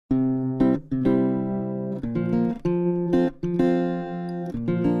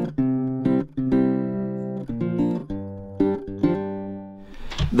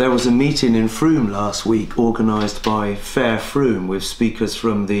There was a meeting in Frome last week organised by Frome with speakers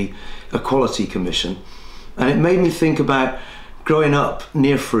from the Equality Commission, and it made me think about growing up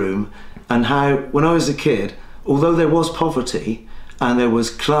near Frome and how, when I was a kid, although there was poverty and there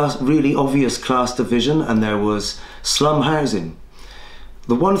was really obvious class division and there was slum housing,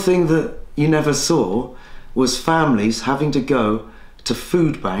 the one thing that you never saw was families having to go to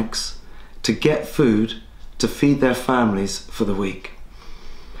food banks to get food to feed their families for the week.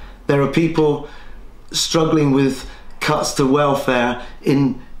 There are people struggling with cuts to welfare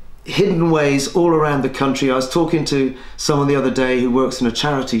in hidden ways all around the country. I was talking to someone the other day who works in a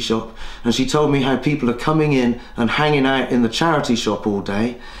charity shop, and she told me how people are coming in and hanging out in the charity shop all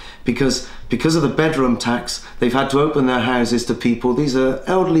day because of the bedroom tax. They've had to open their houses to people. These are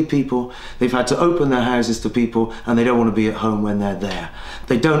elderly people. They've had to open their houses to people, and they don't want to be at home when they're there.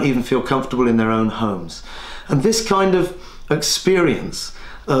 They don't even feel comfortable in their own homes. And this kind of experience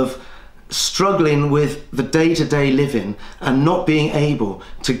of struggling with the day-to-day living and not being able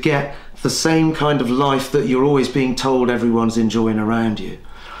to get the same kind of life that you're always being told everyone's enjoying around you.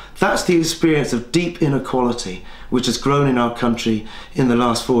 That's the experience of deep inequality which has grown in our country in the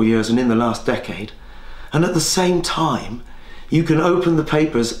last 4 years and in the last decade. And at the same time, you can open the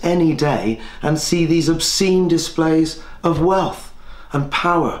papers any day and see these obscene displays of wealth and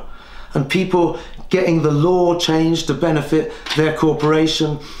power and people getting the law changed to benefit their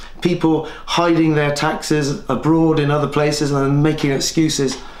corporation, people hiding their taxes abroad in other places and making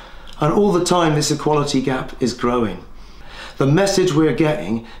excuses. And all the time this equality gap is growing. The message we're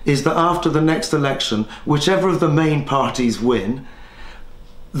getting is that after the next election, whichever of the main parties win,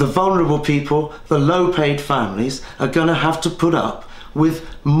 the vulnerable people, the low-paid families, are going to have to put up with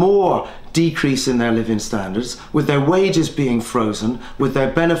more decrease in their living standards, with their wages being frozen, with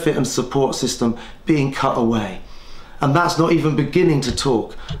their benefit and support system being cut away. And that's not even beginning to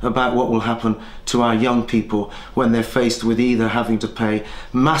talk about what will happen to our young people when they're faced with either having to pay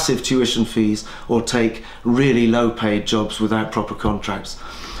massive tuition fees or take really low-paid jobs without proper contracts.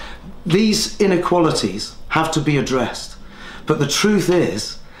 These inequalities have to be addressed, but the truth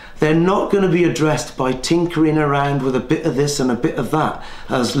is they're not going to be addressed by tinkering around with a bit of this and a bit of that,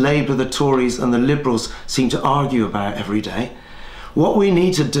 as Labour, the Tories and the Liberals seem to argue about every day. What we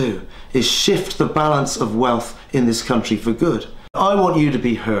need to do is shift the balance of wealth in this country for good. I want you to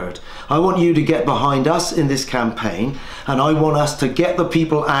be heard. I want you to get behind us in this campaign, and I want us to get the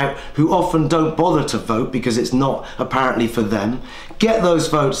people out who often don't bother to vote because it's not apparently for them. Get those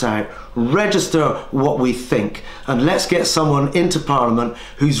votes out, register what we think, and let's get someone into Parliament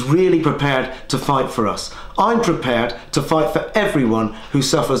who's really prepared to fight for us. I'm prepared to fight for everyone who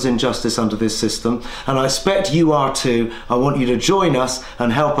suffers injustice under this system, and I expect you are too. I want you to join us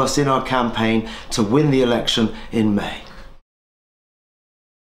and help us in our campaign to win the election in May.